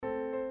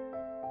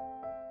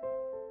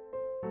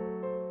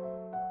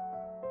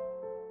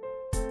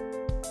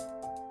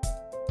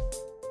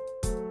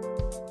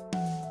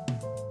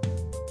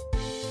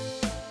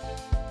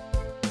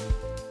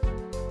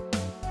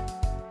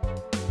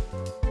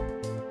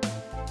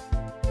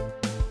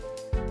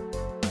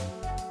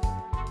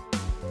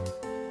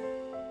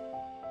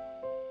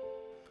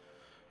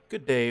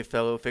Good day,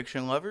 fellow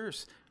fiction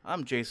lovers.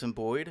 I'm Jason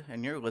Boyd,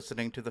 and you're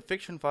listening to the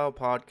Fiction File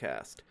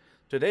Podcast.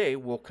 Today,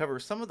 we'll cover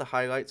some of the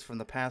highlights from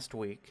the past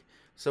week,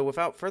 so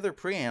without further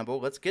preamble,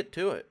 let's get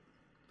to it.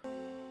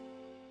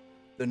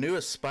 The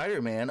newest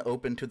Spider-Man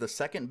opened to the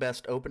second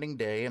best opening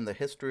day in the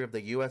history of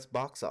the U.S.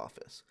 box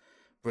office,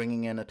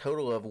 bringing in a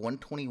total of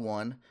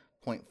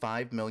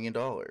 $121.5 million.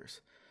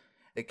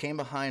 It came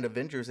behind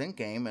Avengers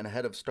Endgame and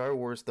ahead of Star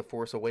Wars The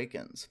Force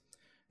Awakens.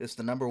 It's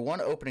the number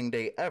one opening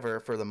day ever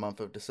for the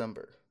month of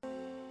December.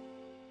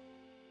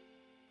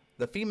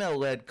 The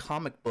female-led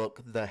comic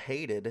book The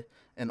Hated,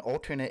 an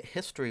alternate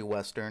history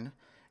western,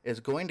 is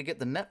going to get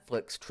the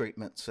Netflix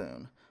treatment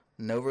soon.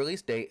 No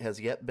release date has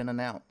yet been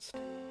announced.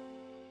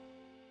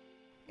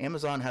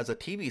 Amazon has a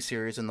TV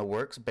series in the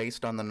works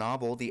based on the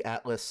novel The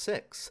Atlas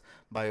Six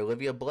by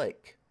Olivia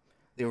Blake.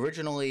 The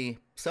originally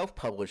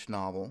self-published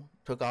novel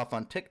took off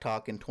on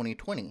TikTok in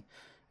 2020,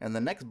 and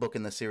the next book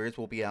in the series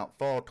will be out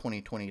fall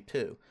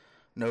 2022.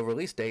 No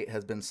release date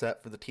has been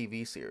set for the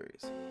TV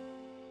series.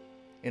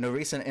 In a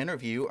recent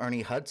interview,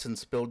 Ernie Hudson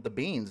spilled the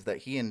beans that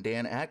he and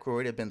Dan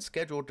Aykroyd have been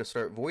scheduled to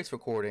start voice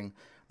recording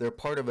their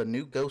part of a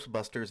new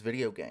Ghostbusters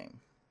video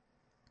game.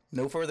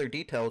 No further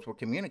details were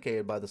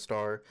communicated by the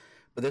star,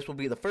 but this will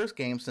be the first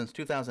game since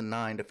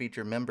 2009 to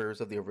feature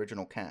members of the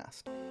original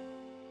cast.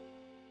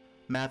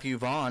 Matthew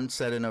Vaughn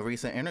said in a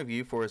recent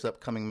interview for his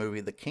upcoming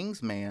movie The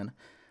King's Man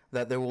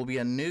that there will be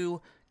a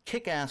new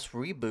Kick-Ass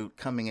reboot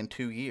coming in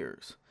 2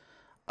 years.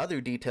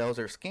 Other details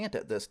are scant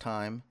at this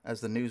time,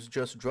 as the news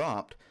just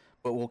dropped,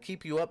 but we'll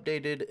keep you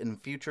updated in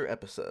future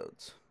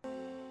episodes.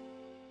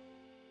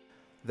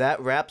 That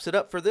wraps it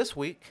up for this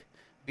week.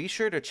 Be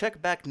sure to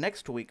check back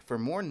next week for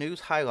more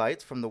news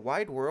highlights from the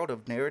wide world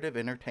of narrative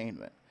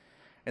entertainment.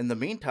 In the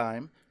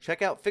meantime,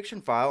 check out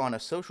Fiction File on a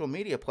social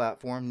media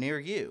platform near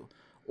you,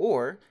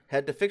 or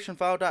head to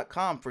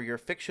fictionfile.com for your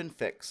fiction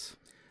fix.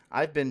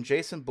 I've been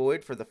Jason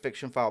Boyd for the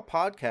Fiction File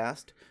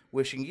Podcast,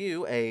 wishing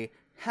you a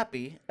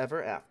happy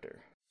ever after.